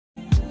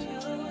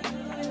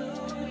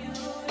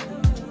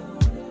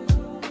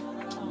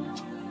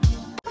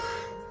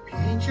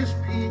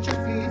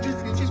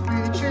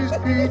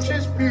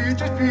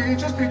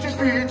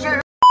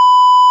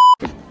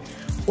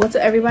What's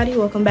up, everybody?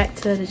 Welcome back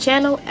to the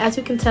channel. As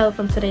you can tell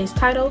from today's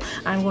title,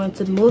 I'm going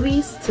to the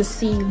movies to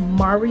see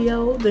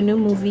Mario, the new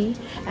movie,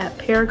 at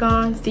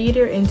Paragon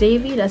Theater in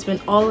Davie. That's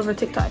been all over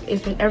TikTok.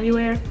 It's been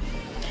everywhere.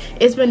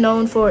 It's been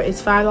known for its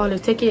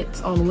 $5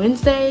 tickets on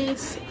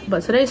Wednesdays,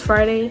 but today's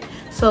Friday,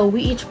 so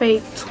we each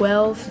paid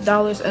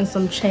 $12 and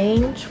some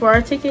change for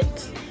our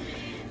tickets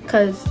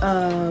because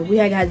we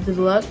had got the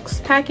deluxe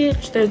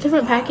package. There's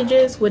different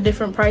packages with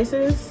different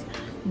prices,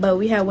 but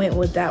we had went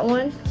with that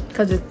one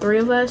because there's 3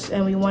 of us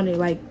and we wanted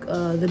like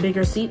the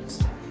bigger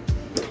seats.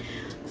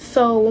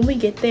 So when we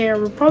get there,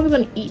 we're probably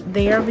gonna eat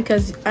there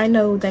because I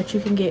know that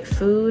you can get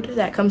food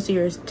that comes to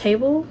your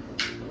table.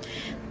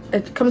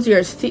 It comes to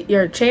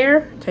your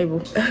chair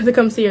table. It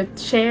comes to your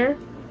chair,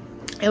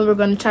 and we're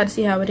gonna try to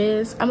see how it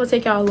is. I'm gonna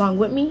take y'all along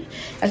with me.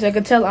 As you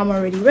can tell, I'm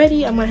already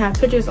ready. I'm gonna have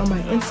pictures on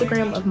my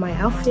Instagram of my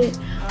outfit.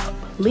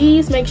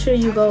 Please make sure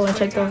you go and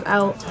check those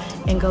out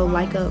and go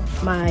like up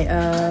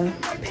my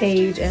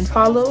page and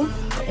follow,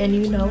 and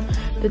you know,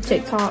 the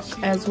TikTok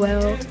as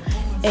well.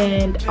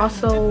 And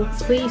also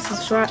please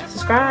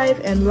subscribe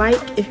and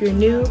like if you're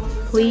new.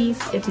 Please,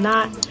 if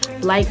not,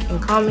 like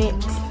and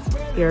comment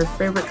your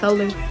favorite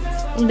color.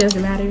 It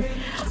doesn't matter.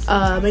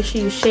 Make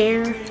sure you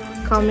share,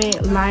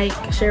 comment, like,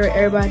 share with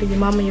everybody, your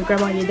mama, your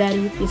grandma, your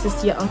daddy, your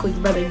sister, your uncle, your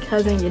brother, your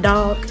cousin, your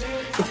dog,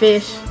 your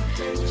fish.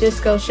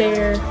 Just go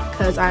share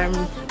because I'm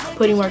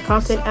putting more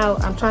content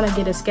out. I'm trying to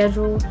get a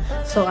schedule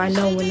so I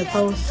know when to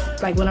post,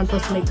 like when I'm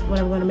going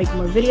to make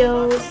more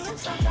videos.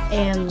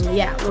 And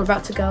yeah, we're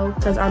about to go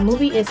because our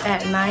movie is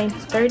at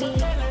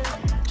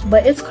 9:30,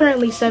 but it's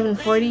currently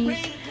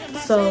 7:40,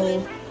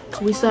 so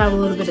we still have a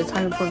little bit of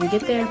time before we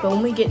get there. But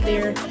when we get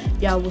there,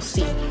 y'all will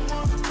see.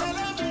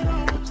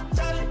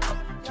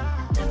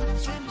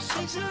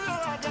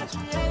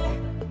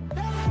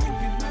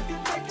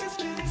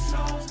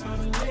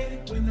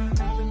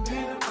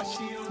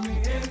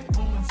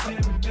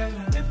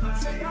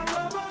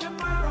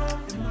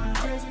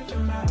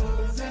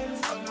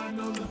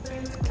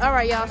 All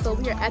right, y'all, so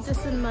we're at the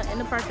cinema in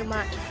the parking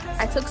lot.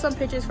 I took some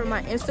pictures for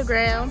my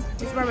Instagram.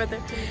 This is my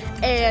brother.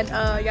 And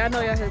y'all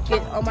know y'all have to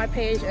get on my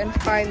page and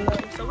find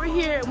them. So we're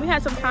here, and we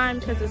had some time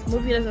because this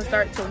movie doesn't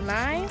start till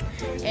 9.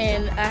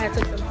 And I had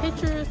took some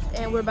pictures,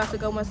 and we're about to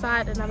go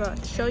inside, and I'm about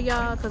to show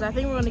y'all because I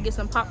think we're gonna get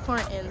some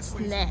popcorn and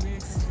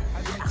snacks.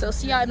 So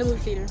see y'all in the movie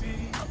theater.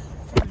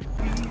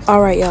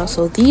 All right, y'all,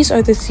 so these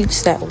are the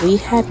seats that we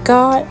had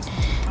got.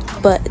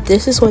 But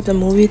this is what the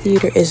movie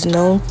theater is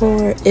known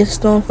for.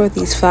 It's known for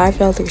these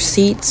 $5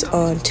 seats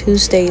on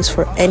Tuesdays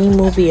for any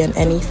movie in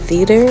any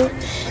theater.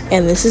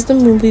 And this is the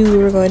movie we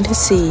were going to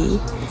see.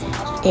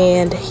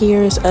 And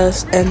here's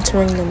us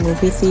entering the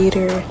movie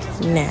theater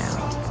now.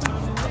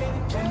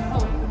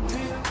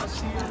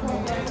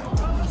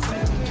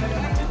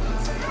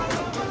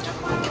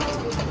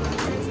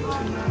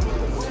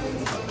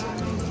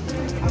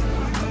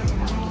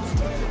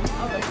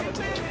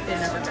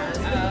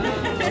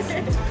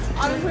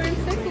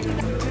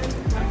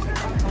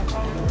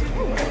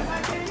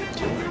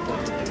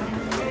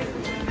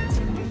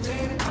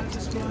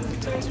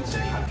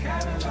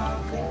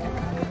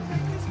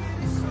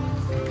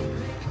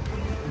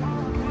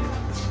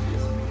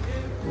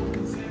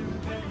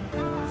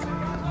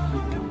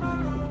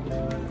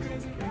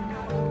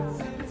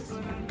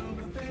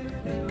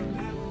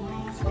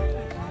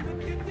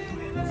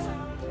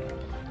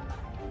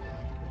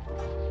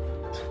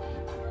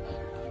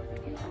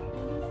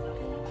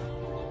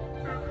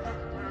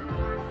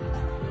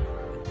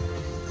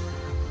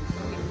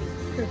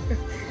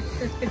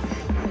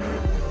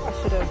 I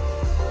should have.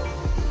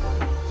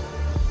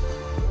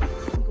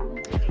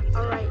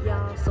 Alright,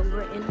 y'all, so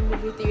we're in the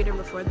movie theater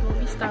before the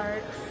movie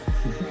starts.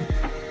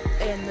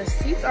 And the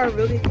seats are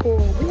really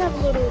cool. We have a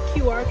little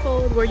QR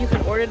code where you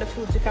can order the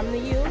food to come to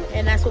you,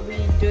 and that's what we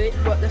did.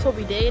 Well, that's what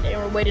we did, and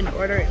we're waiting to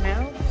order it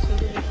now.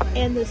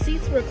 And the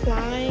seats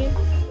recline.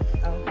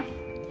 Oh,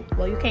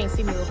 well, you can't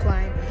see me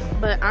recline,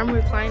 but I'm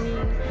reclining,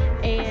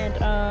 and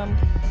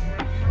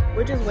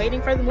we're just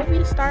waiting for the movie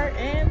to start.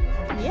 And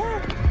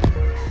yeah,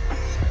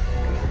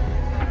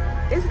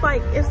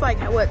 it's like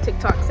what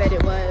TikTok said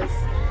it was.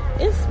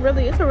 It's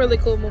a really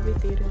cool movie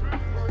theater.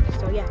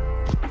 So yeah.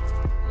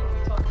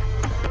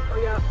 Oh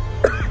yeah.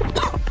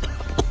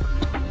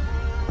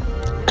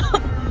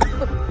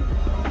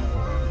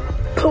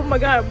 Oh my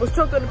god, I was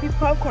choked on a piece of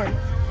popcorn.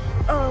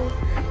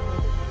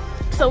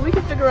 So we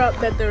can figure out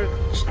that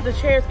the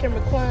chairs can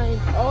recline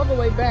all the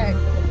way back.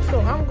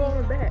 So I'm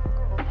going back.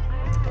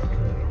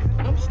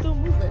 I'm still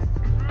moving.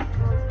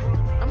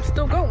 I'm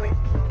still going.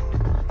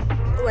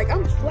 Like,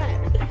 I'm flat.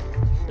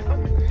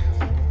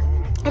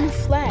 I'm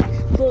flat.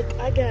 Look,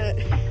 they got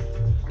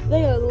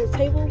a little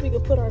table we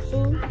can put our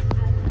food.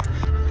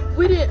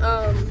 We didn't,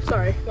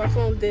 sorry, my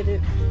phone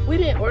didn't. We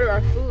didn't order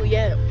our food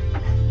yet,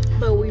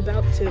 but we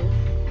about to.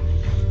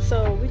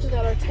 So we just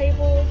got our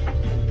table.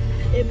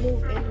 It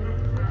moved in.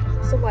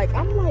 So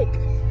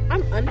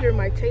I'm under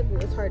my table.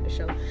 It's hard to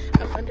show.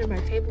 I'm under my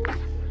table.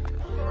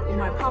 with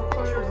my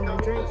popcorn and my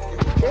drink.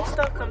 This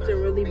stuff comes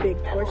in really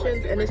big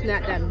portions and it's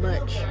not that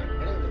much.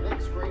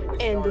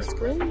 And the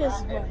screen is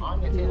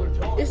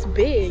it's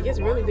big, it's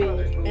really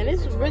big. And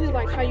it's really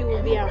like how you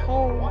would be at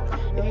home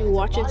if you're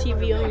watching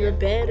TV on your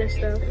bed and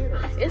stuff.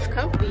 It's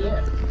comfy.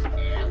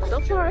 So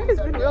far, it's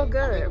been real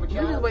good. We're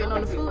just waiting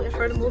on the food and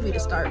for the movie to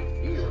start.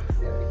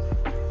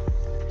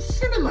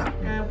 Cinema.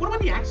 What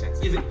about the accents?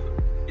 Is it?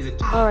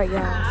 All right,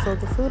 y'all. So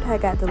the food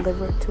had got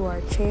delivered to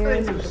our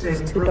chairs, but it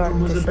was too dark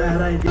to show.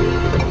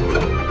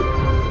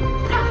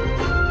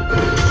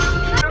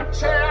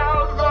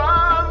 Till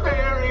the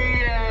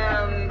very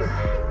end.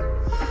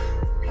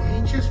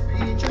 Peaches,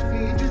 peaches,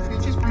 peaches,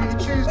 peaches,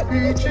 peaches,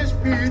 peaches,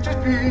 peaches,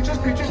 peaches,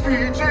 peaches,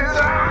 peaches.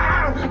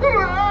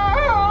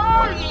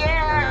 Oh,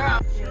 yeah.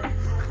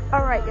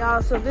 All right,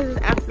 y'all. So this is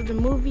after the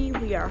movie.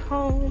 We are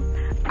home.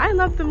 I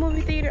love the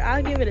movie theater.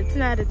 I'll give it a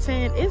 10 out of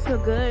 10.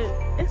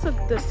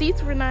 The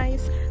seats were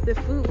nice. The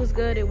food was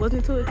good. It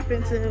wasn't too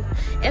expensive.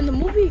 And the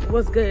movie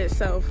was good.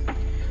 So,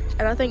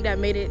 and I think that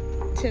made it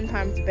 10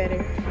 times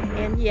better.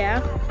 And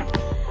yeah.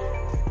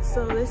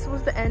 So this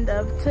was the end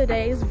of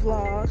today's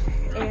vlog.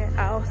 And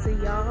I'll see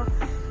y'all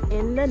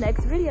in the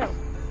next video.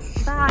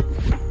 Bye.